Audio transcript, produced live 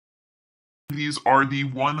These are the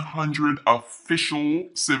 100 official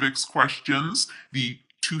civics questions, the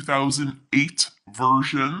 2008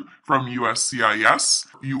 version from USCIS.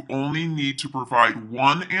 You only need to provide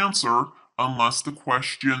one answer unless the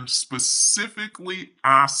question specifically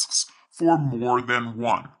asks for more than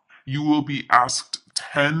one. You will be asked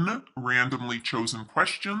 10 randomly chosen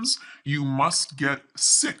questions. You must get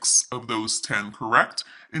 6 of those 10 correct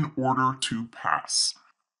in order to pass.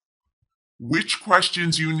 Which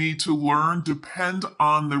questions you need to learn depend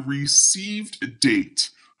on the received date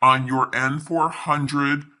on your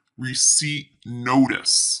N400 receipt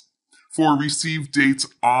notice. For received dates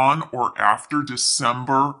on or after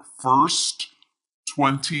December 1st,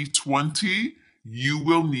 2020, you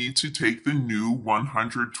will need to take the new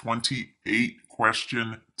 128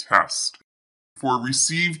 question test. For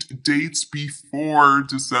received dates before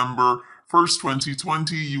December 1st,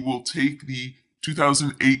 2020, you will take the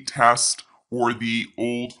 2008 test or the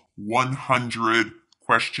old 100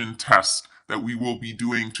 question test that we will be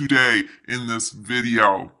doing today in this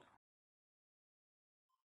video.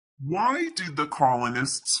 Why did the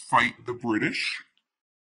colonists fight the British?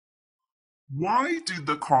 Why did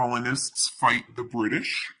the colonists fight the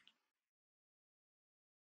British?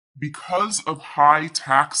 Because of high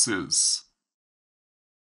taxes.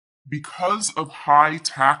 Because of high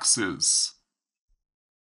taxes.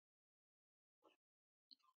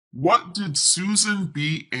 What did Susan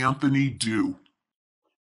B. Anthony do?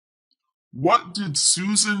 What did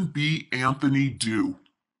Susan B. Anthony do?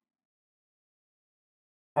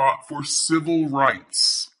 Fought for civil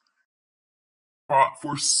rights. Fought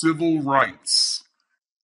for civil rights.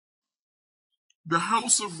 The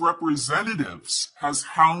House of Representatives has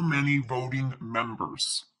how many voting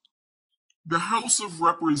members? The House of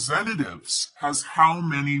Representatives has how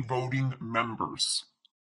many voting members?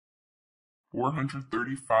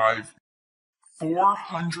 435.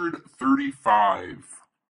 435.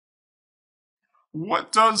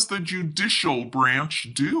 What does the judicial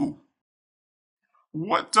branch do?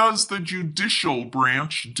 What does the judicial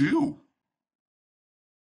branch do?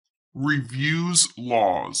 Reviews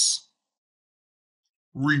laws.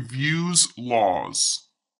 Reviews laws.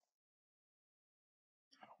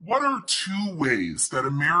 What are 2 ways that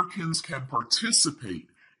Americans can participate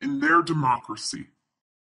in their democracy?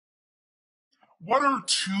 What are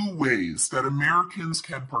 2 ways that Americans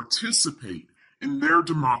can participate in their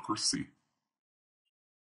democracy?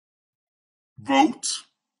 Vote.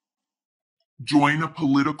 Join a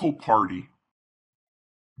political party.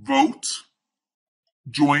 Vote.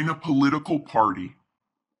 Join a political party.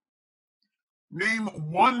 Name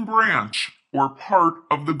one branch or part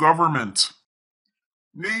of the government.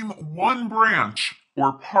 Name one branch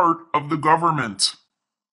or part of the government.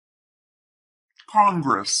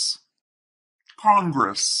 Congress.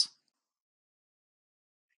 Congress.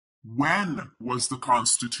 When was the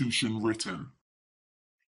Constitution written?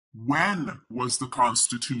 When was the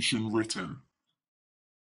Constitution written?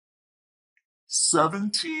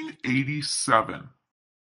 1787.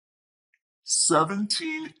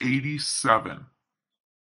 1787.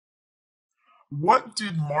 What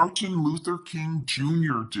did Martin Luther King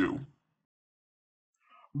Jr. do?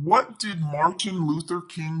 What did Martin Luther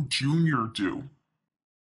King Jr. do?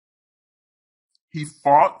 He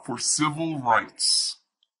fought for civil rights.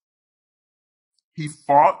 He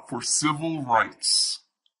fought for civil rights.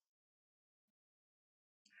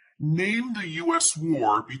 Name the U.S.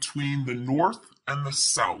 war between the North and the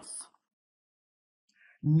South.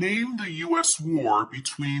 Name the U.S. war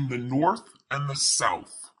between the North and the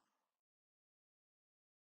South.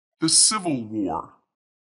 The Civil War.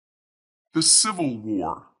 The Civil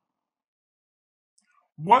War.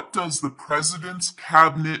 What does the President's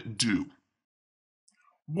Cabinet do?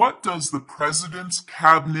 What does the President's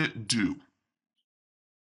Cabinet do?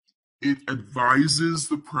 It advises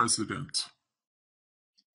the President.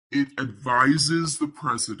 It advises the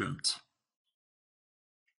President.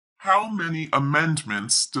 How many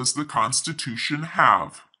amendments does the Constitution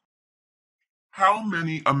have? How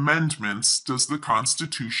many amendments does the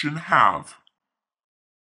Constitution have?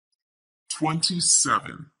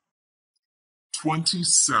 27.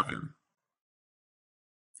 27.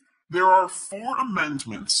 There are 4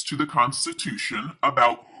 amendments to the Constitution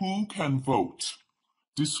about who can vote.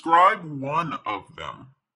 Describe one of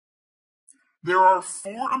them. There are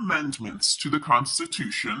 4 amendments to the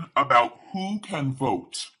Constitution about who can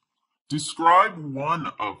vote. Describe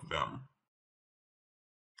one of them.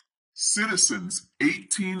 Citizens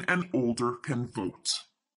 18 and older can vote.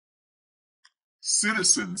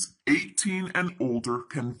 Citizens 18 and older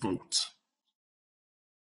can vote.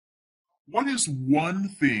 What is one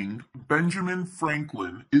thing Benjamin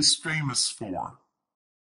Franklin is famous for?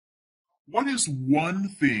 What is one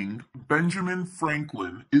thing Benjamin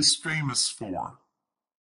Franklin is famous for?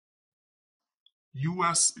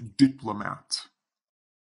 U.S. diplomat.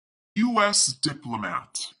 U.S.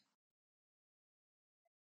 diplomat.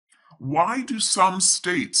 Why do some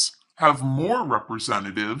states have more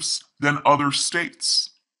representatives than other states?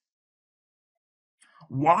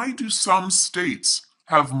 Why do some states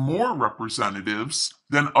have more representatives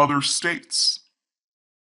than other states?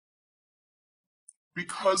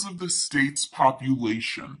 Because of the state's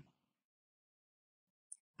population.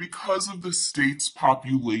 Because of the state's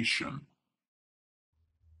population.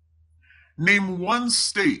 Name one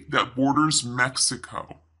state that borders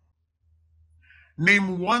Mexico.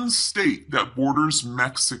 Name one state that borders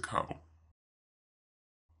Mexico.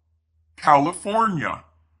 California.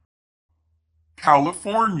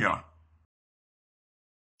 California.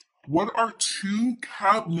 What are two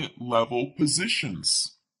cabinet level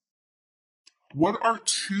positions? What are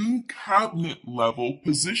two cabinet level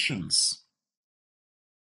positions?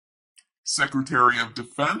 Secretary of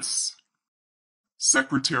Defense,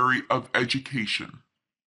 Secretary of Education.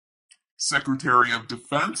 Secretary of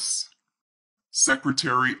Defense,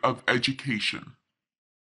 Secretary of Education.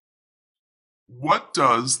 What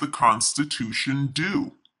does the Constitution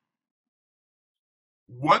do?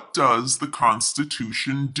 What does the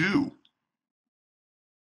Constitution do?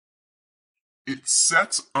 It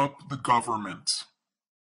sets up the government.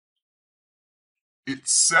 It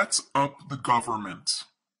sets up the government.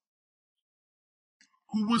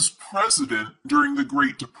 Who was president during the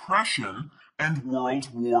Great Depression and World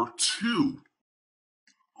War II?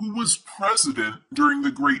 Who was president during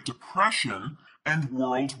the Great Depression and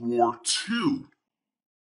World War II?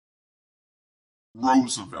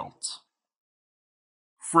 Roosevelt.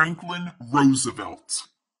 Franklin Roosevelt.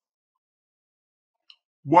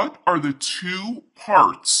 What are the two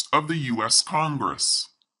parts of the U.S. Congress?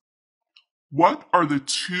 What are the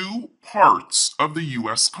two parts of the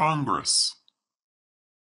U.S. Congress?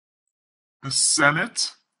 The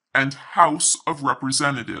Senate and House of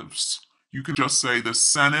Representatives. You can just say the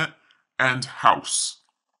Senate and House.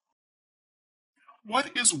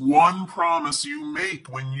 What is one promise you make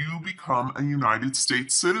when you become a United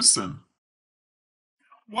States citizen?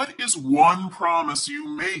 What is one promise you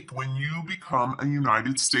make when you become a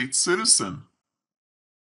United States citizen?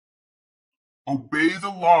 Obey the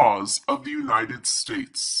laws of the United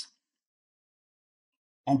States.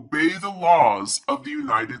 Obey the laws of the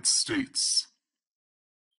United States.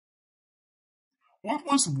 What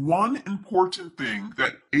was one important thing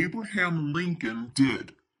that Abraham Lincoln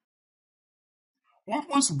did? What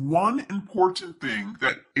was one important thing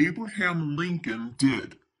that Abraham Lincoln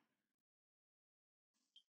did?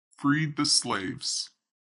 Freed the slaves.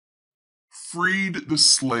 Freed the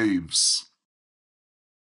slaves.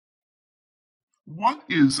 What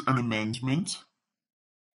is an amendment?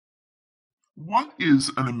 What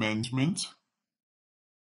is an amendment?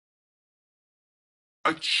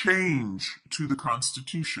 A change to the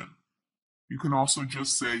Constitution. You can also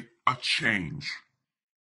just say a change.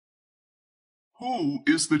 Who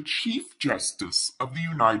is the Chief Justice of the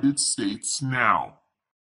United States now?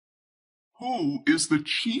 Who is the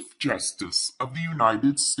Chief Justice of the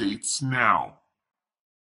United States now?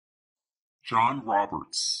 John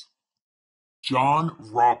Roberts. John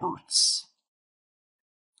Roberts.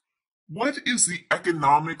 What is the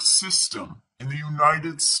economic system in the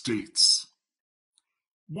United States?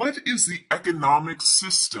 What is the economic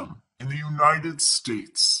system in the United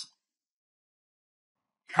States?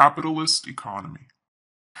 Capitalist economy.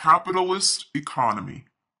 Capitalist economy.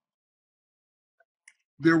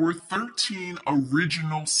 There were 13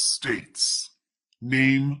 original states.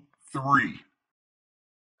 Name 3.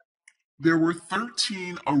 There were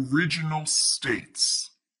 13 original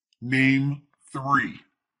states. Name 3.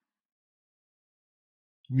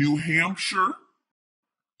 New Hampshire,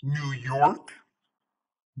 New York,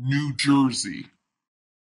 New Jersey.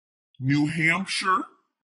 New Hampshire,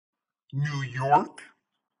 New York,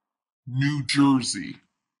 New Jersey.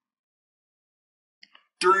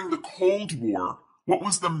 During the Cold War, what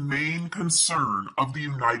was the main concern of the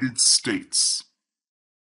United States?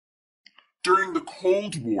 During the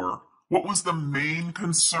Cold War, what was the main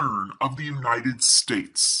concern of the United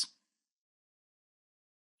States?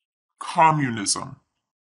 Communism.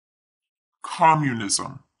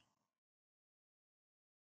 Communism.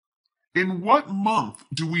 In what month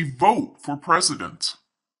do we vote for president?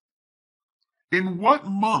 In what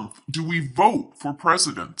month do we vote for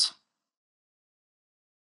president?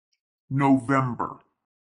 November.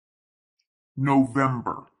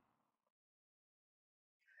 November.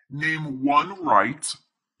 Name one right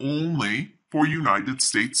only for United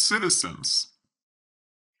States citizens.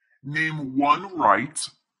 Name one right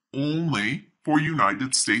only for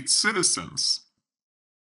United States citizens.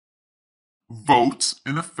 Vote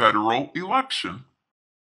in a federal election.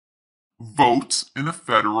 Vote in a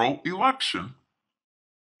federal election.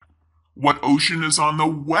 What ocean is on the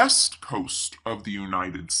west coast of the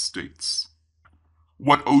United States?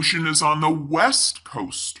 What ocean is on the west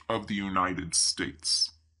coast of the United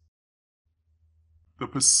States? The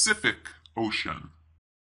Pacific Ocean.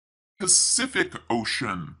 Pacific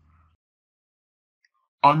Ocean.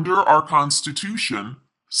 Under our Constitution,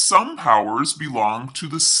 some powers belong to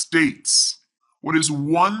the states. What is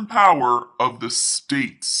one power of the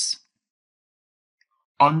states?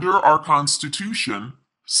 Under our Constitution,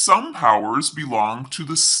 some powers belong to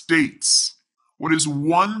the states. What is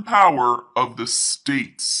one power of the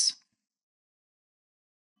states?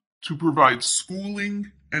 To provide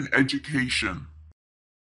schooling and education.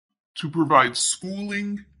 To provide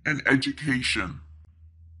schooling and education.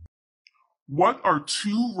 What are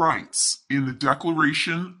two rights in the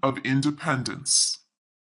Declaration of Independence?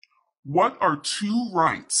 What are two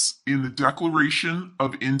rights in the Declaration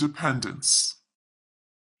of Independence?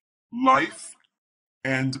 Life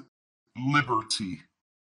and liberty.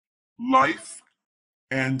 Life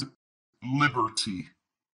and liberty.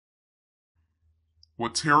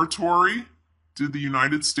 What territory did the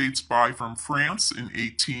United States buy from France in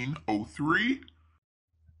 1803?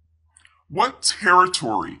 What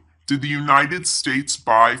territory did the United States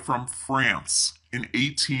buy from France in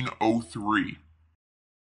 1803?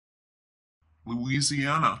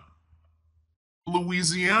 Louisiana.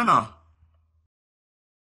 Louisiana.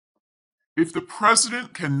 If the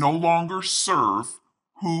president can no longer serve,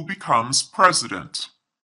 who becomes president?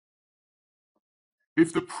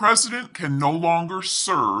 If the president can no longer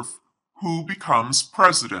serve, who becomes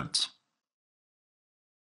president?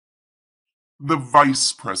 The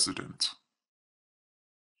vice president.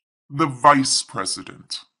 The vice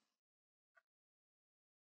president.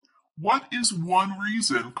 What is one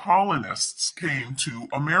reason colonists came to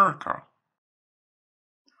America?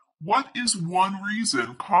 What is one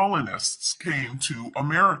reason colonists came to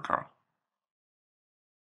America?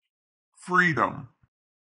 Freedom.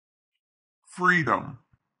 Freedom.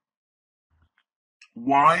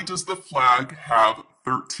 Why does the flag have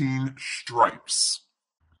 13 stripes?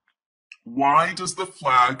 Why does the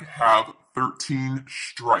flag have 13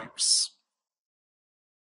 stripes?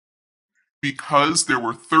 Because there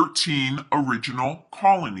were 13 original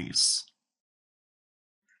colonies.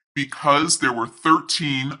 Because there were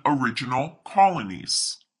 13 original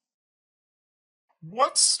colonies.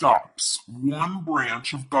 What stops one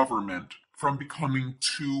branch of government from becoming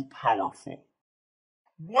too powerful?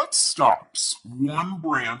 What stops one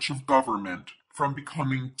branch of government from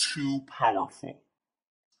becoming too powerful?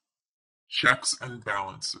 Checks and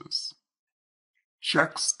balances.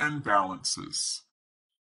 Checks and balances.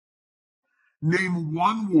 Name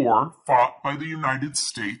one war fought by the United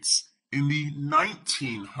States in the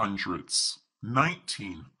 1900s.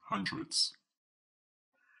 1900s.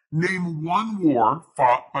 Name one war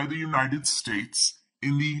fought by the United States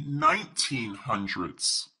in the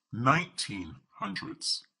 1900s.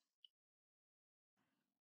 1900s.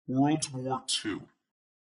 World War II.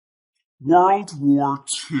 World War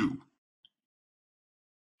II.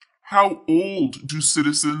 How old do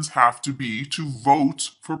citizens have to be to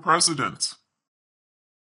vote for president?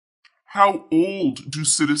 How old do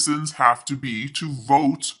citizens have to be to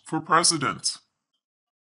vote for president?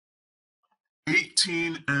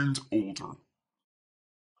 18 and older.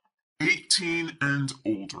 18 and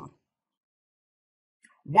older.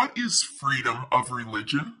 What is freedom of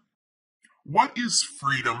religion? What is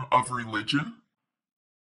freedom of religion?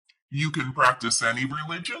 You can practice any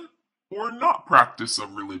religion or not practice a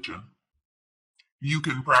religion. You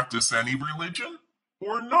can practice any religion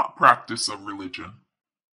or not practice a religion.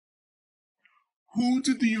 Who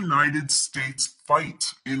did the United States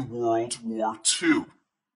fight in World War II?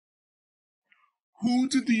 Who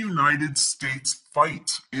did the United States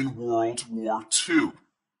fight in World War II?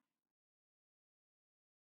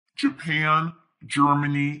 Japan,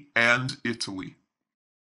 Germany, and Italy.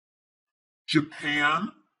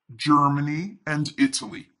 Japan, Germany, and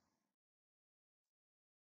Italy.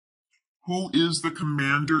 Who is the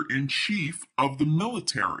commander-in-chief of the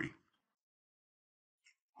military?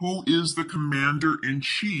 Who is the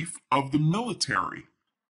commander-in-chief of the military?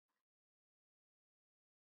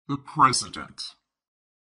 The president.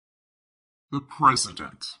 The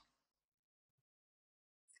president.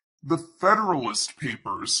 The Federalist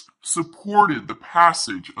Papers supported the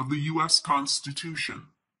passage of the U.S. Constitution.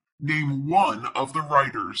 Name one of the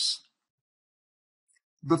writers.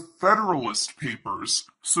 The Federalist Papers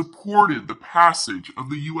supported the passage of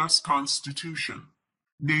the U.S. Constitution.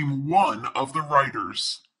 Name one of the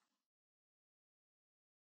writers.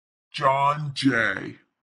 John Jay.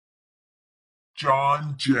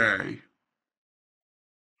 John Jay.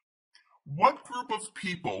 What group of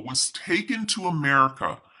people was taken to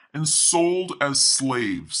America and sold as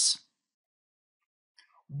slaves?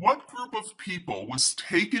 What group of people was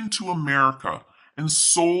taken to America and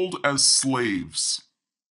sold as slaves?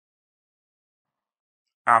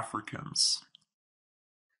 Africans.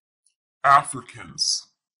 Africans.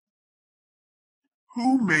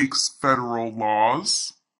 Who makes federal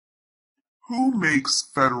laws? Who makes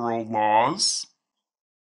federal laws?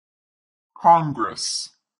 Congress.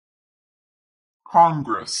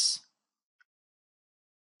 Congress.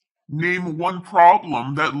 Name one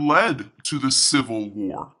problem that led to the Civil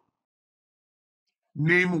War.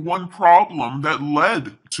 Name one problem that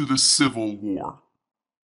led to the Civil War.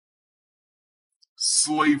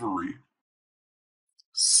 Slavery.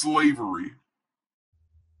 Slavery.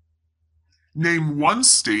 Name one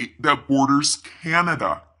state that borders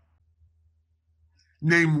Canada.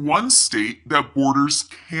 Name one state that borders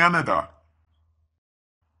Canada.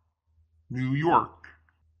 New York.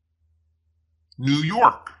 New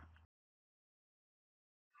York.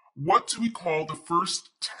 What do we call the first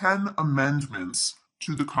 10 amendments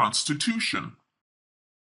to the Constitution?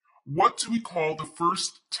 What do we call the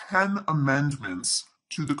first 10 amendments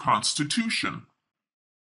to the Constitution?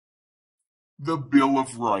 The Bill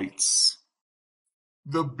of Rights.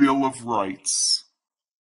 The Bill of Rights.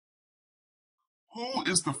 Who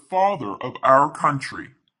is the father of our country?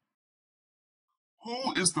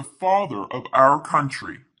 Who is the father of our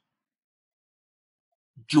country?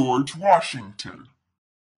 George Washington.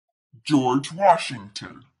 George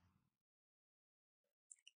Washington.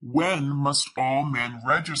 When must all men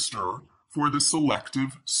register for the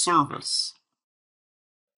Selective Service?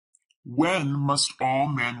 When must all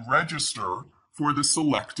men register for the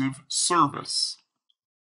Selective Service?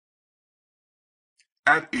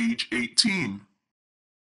 At age 18.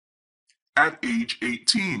 At age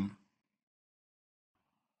 18.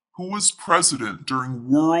 Who was president during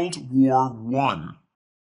World War I?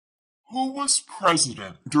 Who was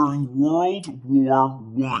president during World War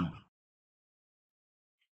I?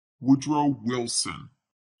 Woodrow Wilson.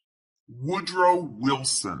 Woodrow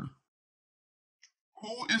Wilson.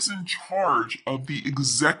 Who is in charge of the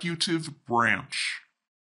executive branch?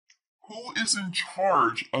 Who is in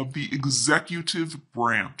charge of the executive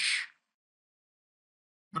branch?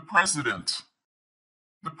 The President.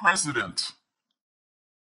 The President.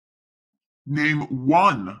 Name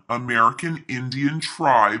one American Indian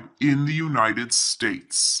tribe in the United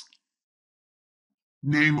States.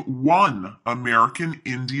 Name one American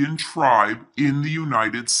Indian tribe in the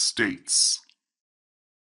United States.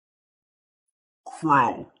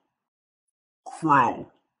 Crow.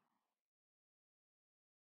 Crow.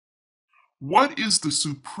 What is the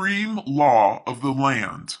supreme law of the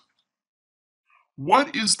land?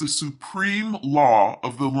 What is the supreme law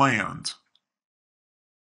of the land?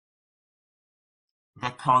 The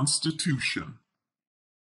Constitution.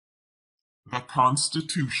 The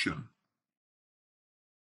Constitution.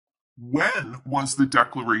 When was the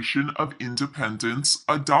Declaration of Independence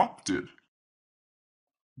adopted?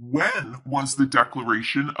 When was the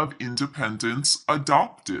Declaration of Independence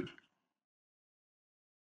adopted?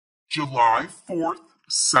 July 4th,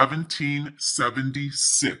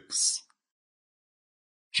 1776.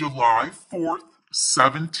 July 4th,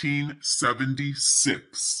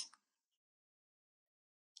 1776.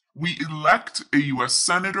 We elect a U.S.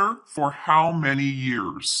 Senator for how many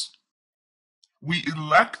years? We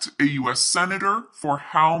elect a U.S. Senator for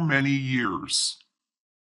how many years?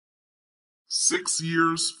 6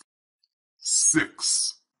 years.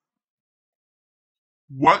 6.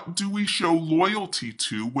 What do we show loyalty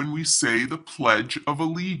to when we say the Pledge of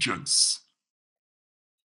Allegiance?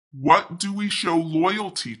 What do we show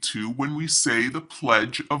loyalty to when we say the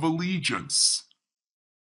Pledge of Allegiance?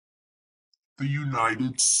 The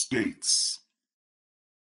United States.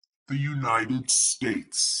 The United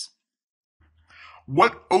States.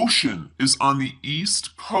 What ocean is on the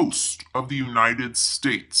east coast of the United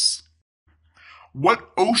States?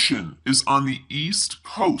 What ocean is on the east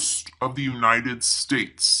coast of the United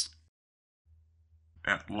States?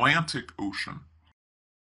 Atlantic Ocean.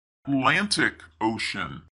 Atlantic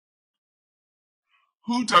Ocean.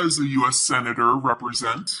 Who does a U.S. Senator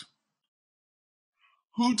represent?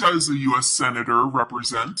 Who does a U.S. Senator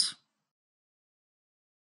represent?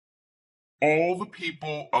 All the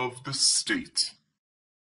people of the state.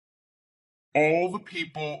 All the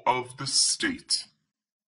people of the state.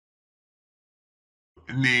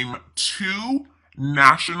 Name 2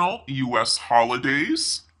 national U.S.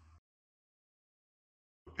 holidays.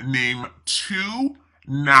 Name 2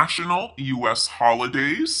 national U.S.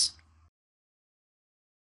 holidays.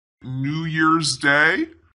 New Year's Day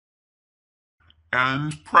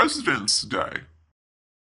and President's Day.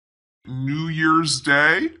 New Year's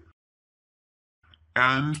Day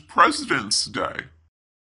and President's Day.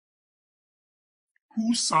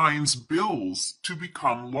 Who signs bills to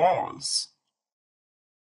become laws?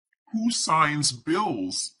 Who signs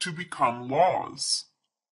bills to become laws?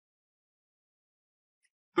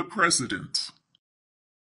 The President.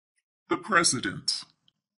 The President.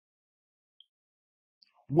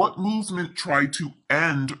 What movement tried to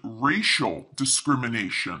end racial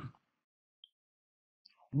discrimination?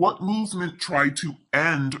 What movement tried to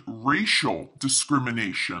end racial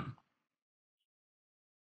discrimination?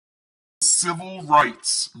 Civil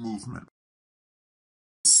rights movement.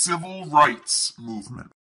 Civil rights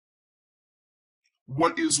movement.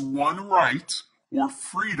 What is one right or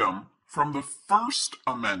freedom from the First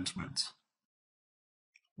Amendment?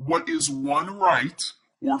 What is one right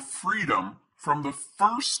or freedom from the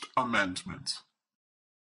First Amendment?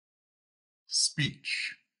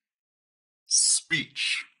 Speech.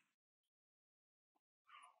 Speech.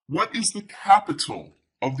 What is the capital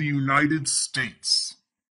of the United States?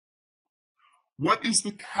 What is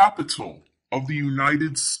the capital of the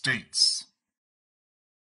United States?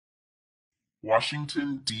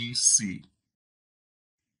 Washington, D.C.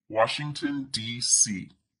 Washington, D.C.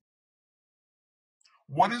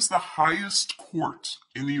 What is the highest court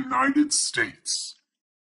in the United States?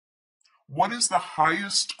 What is the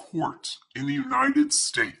highest court in the United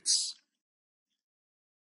States?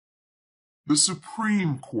 The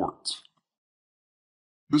Supreme Court.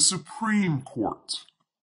 The Supreme Court.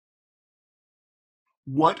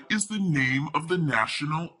 What is the name of the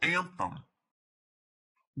national anthem?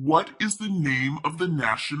 What is the name of the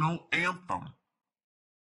national anthem?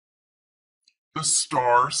 The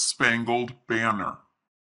Star-Spangled Banner.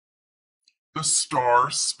 The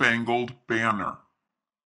Star-Spangled Banner.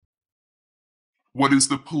 What is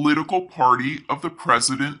the political party of the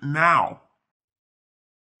president now?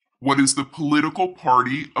 What is the political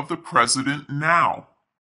party of the president now?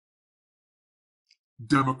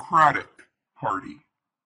 Democratic Party.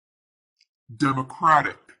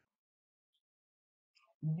 Democratic.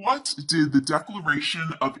 What did the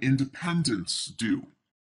Declaration of Independence do?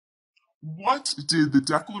 What did the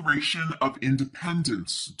Declaration of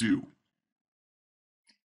Independence do?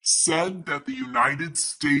 Said that the United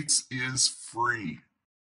States is free.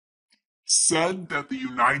 Said that the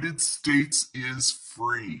United States is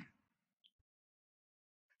free.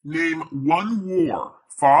 Name one war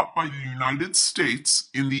fought by the United States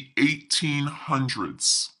in the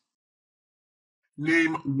 1800s.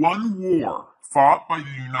 Name one war fought by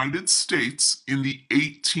the United States in the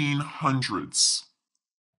 1800s.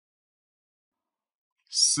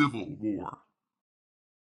 Civil War.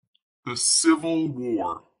 The Civil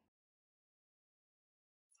War.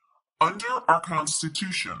 Under our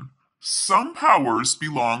Constitution, some powers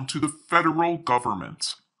belong to the federal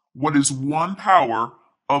government. What is one power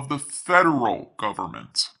of the federal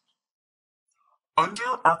government? Under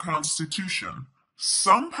our Constitution,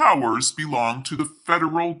 some powers belong to the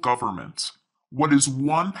federal government. What is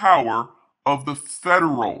one power of the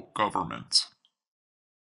federal government?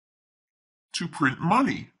 To print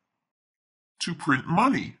money. To print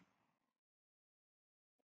money.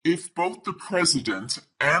 If both the president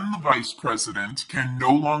and the vice president can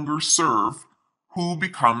no longer serve, who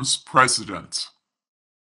becomes president?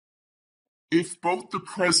 If both the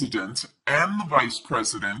president and the vice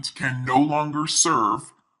president can no longer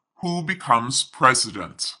serve, who becomes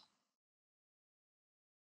president?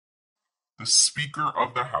 The Speaker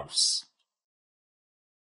of the House.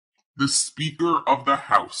 The Speaker of the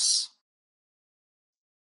House.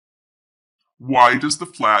 Why does the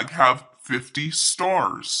flag have 50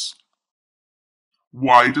 stars?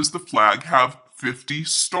 Why does the flag have 50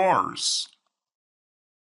 stars?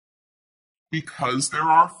 Because there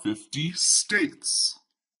are 50 states.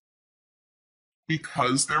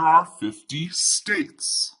 Because there are 50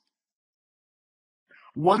 states.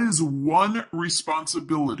 What is one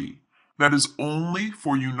responsibility that is only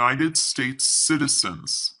for United States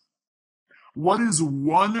citizens? What is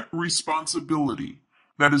one responsibility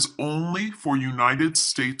that is only for United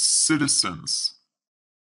States citizens?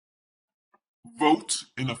 Vote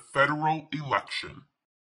in a federal election.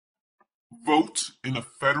 Vote in a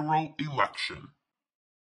federal election.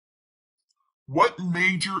 What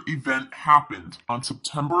major event happened on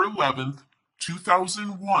September 11th,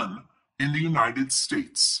 2001 in the United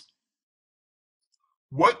States?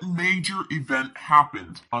 What major event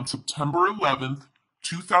happened on September 11th,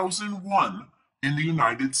 2001 in the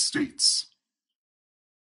United States?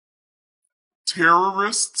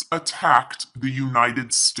 Terrorists attacked the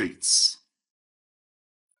United States.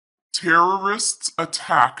 Terrorists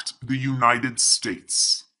attacked the United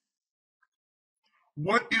States.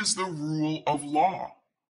 What is the rule of law?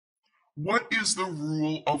 What is the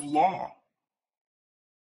rule of law?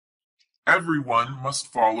 Everyone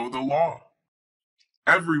must follow the law.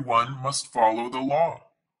 Everyone must follow the law.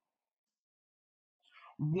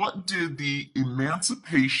 What did the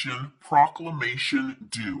Emancipation Proclamation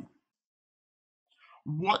do?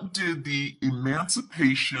 What did the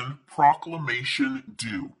Emancipation Proclamation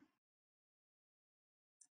do?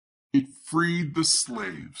 It freed the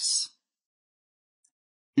slaves.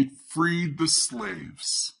 It freed the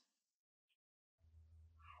slaves.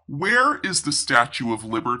 Where is the Statue of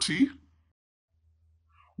Liberty?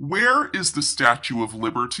 Where is the Statue of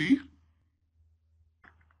Liberty?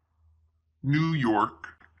 New York,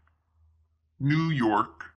 New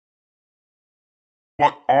York.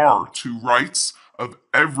 What are two rights of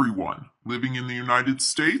everyone living in the United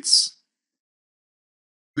States?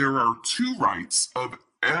 There are two rights of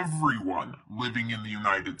everyone living in the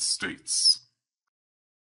United States.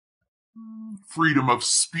 Freedom of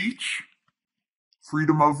speech,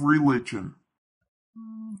 freedom of religion.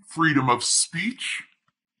 Freedom of speech,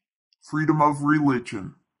 freedom of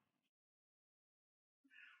religion.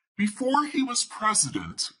 Before he was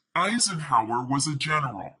president, Eisenhower was a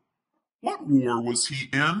general. What war was he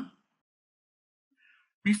in?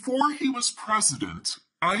 Before he was president,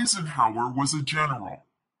 Eisenhower was a general.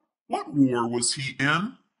 What war was he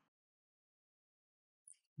in?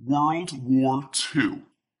 World War II.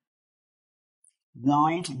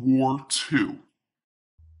 World War II.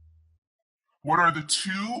 What are the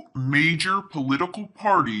two major political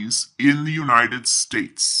parties in the United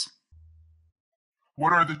States?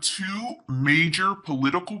 What are the two major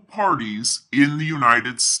political parties in the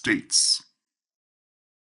United States?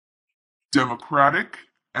 Democratic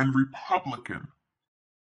and Republican.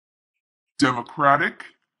 Democratic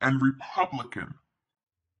and Republican.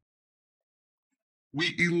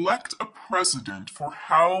 We elect a president for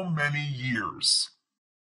how many years?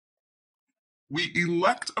 We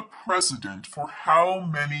elect a president for how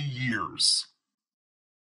many years?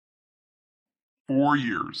 4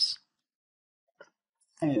 years.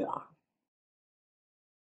 4.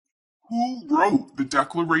 Who wrote the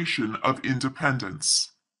Declaration of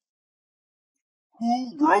Independence?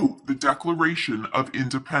 Who wrote the Declaration of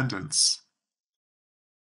Independence?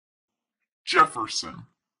 Jefferson.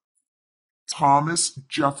 Thomas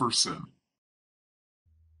Jefferson.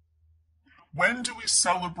 When do we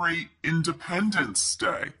celebrate Independence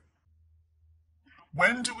Day?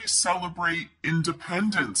 When do we celebrate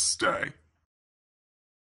Independence Day?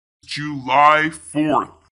 July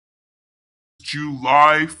 4th.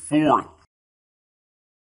 July 4th.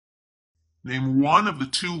 Name one of the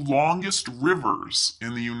two longest rivers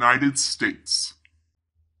in the United States.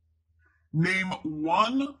 Name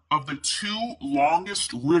one of the two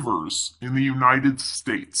longest rivers in the United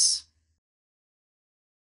States.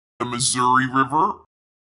 The Missouri River.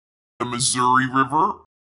 The Missouri River.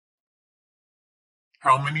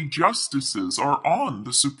 How many justices are on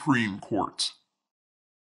the Supreme Court?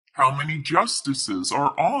 How many justices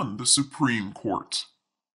are on the Supreme Court?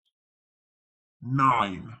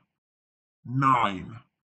 9. 9.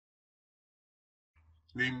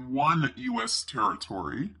 Name one U.S.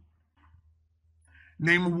 territory.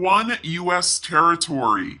 Name one U.S.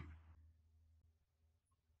 territory.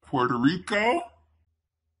 Puerto Rico.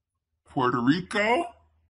 Puerto Rico.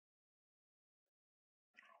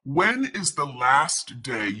 When is the last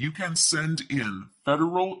day you can send in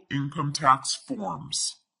federal income tax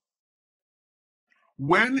forms?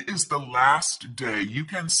 When is the last day you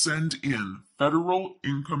can send in federal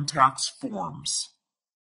income tax forms?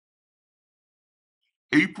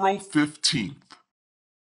 April 15th.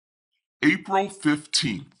 April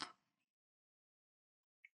 15th.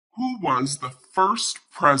 Who was the first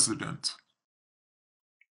president?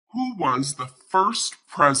 Who was the first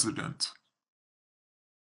president?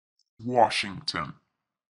 Washington.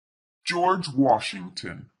 George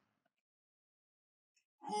Washington.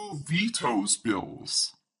 Who vetoes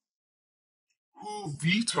bills? Who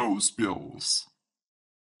vetoes bills?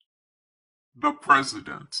 The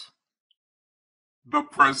president. The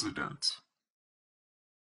president.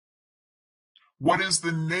 What is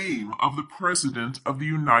the name of the President of the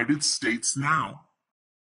United States now?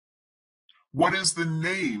 What is the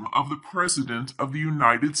name of the President of the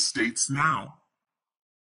United States now?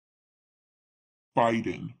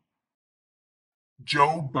 Biden.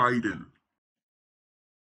 Joe Biden.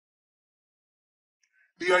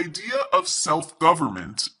 The idea of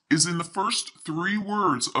self-government is in the first three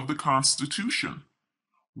words of the Constitution.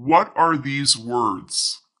 What are these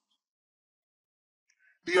words?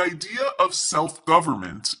 The idea of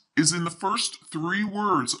self-government is in the first three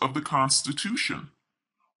words of the Constitution.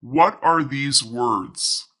 What are these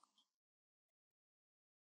words?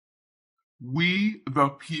 We the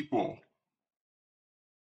people.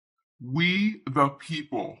 We the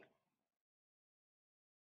people.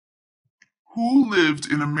 Who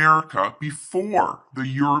lived in America before the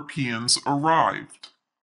Europeans arrived?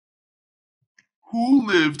 Who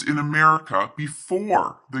lived in America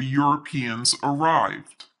before the Europeans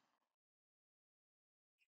arrived?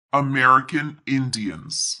 American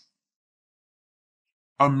Indians.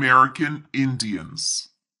 American Indians.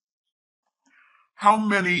 How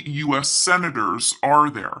many U.S. senators are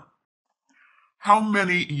there? How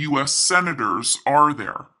many U.S. senators are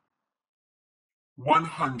there?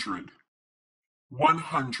 100.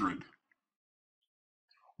 100.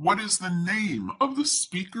 What is the name of the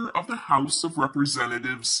Speaker of the House of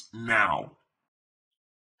Representatives now?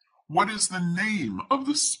 What is the name of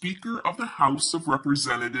the Speaker of the House of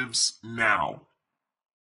Representatives now?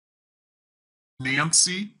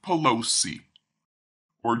 Nancy Pelosi,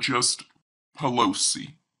 or just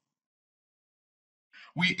Pelosi.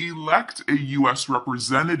 We elect a U.S.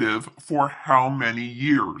 representative for how many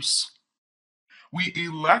years? We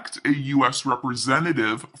elect a U.S.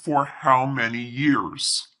 representative for how many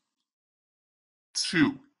years?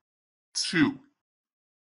 2. 2.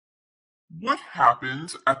 What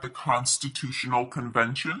happened at the Constitutional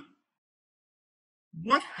Convention?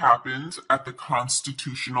 What happened at the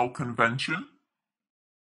Constitutional Convention?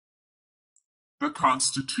 The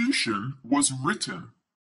Constitution was written.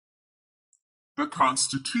 The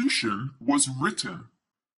Constitution was written.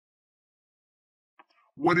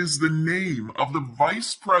 What is the name of the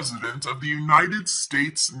Vice President of the United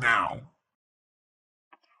States now?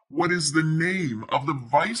 What is the name of the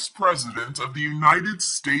Vice President of the United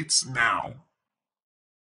States now?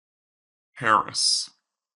 Harris.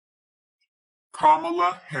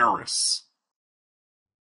 Kamala Harris.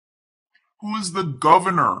 Who is the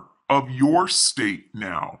governor of your state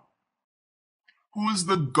now? Who is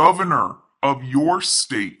the governor of your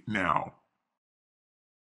state now?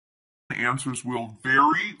 The answers will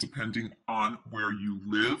vary depending on where you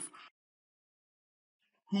live.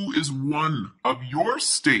 Who is one of your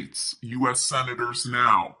state's U.S. senators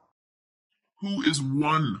now? Who is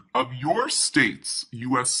one of your state's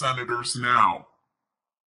U.S. senators now?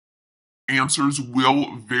 Answers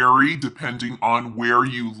will vary depending on where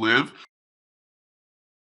you live.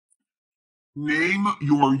 Name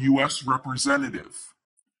your U.S. representative.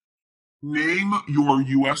 Name your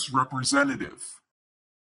U.S. representative.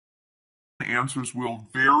 Answers will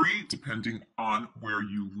vary depending on where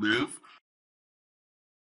you live.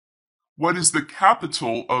 What is the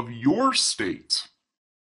capital of your state?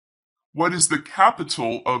 What is the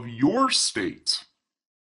capital of your state?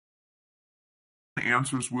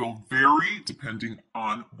 Answers will vary depending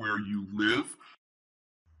on where you live.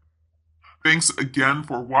 Thanks again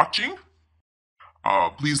for watching.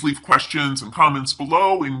 Please leave questions and comments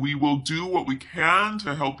below, and we will do what we can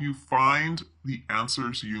to help you find the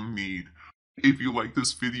answers you need. If you like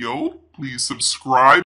this video, please subscribe.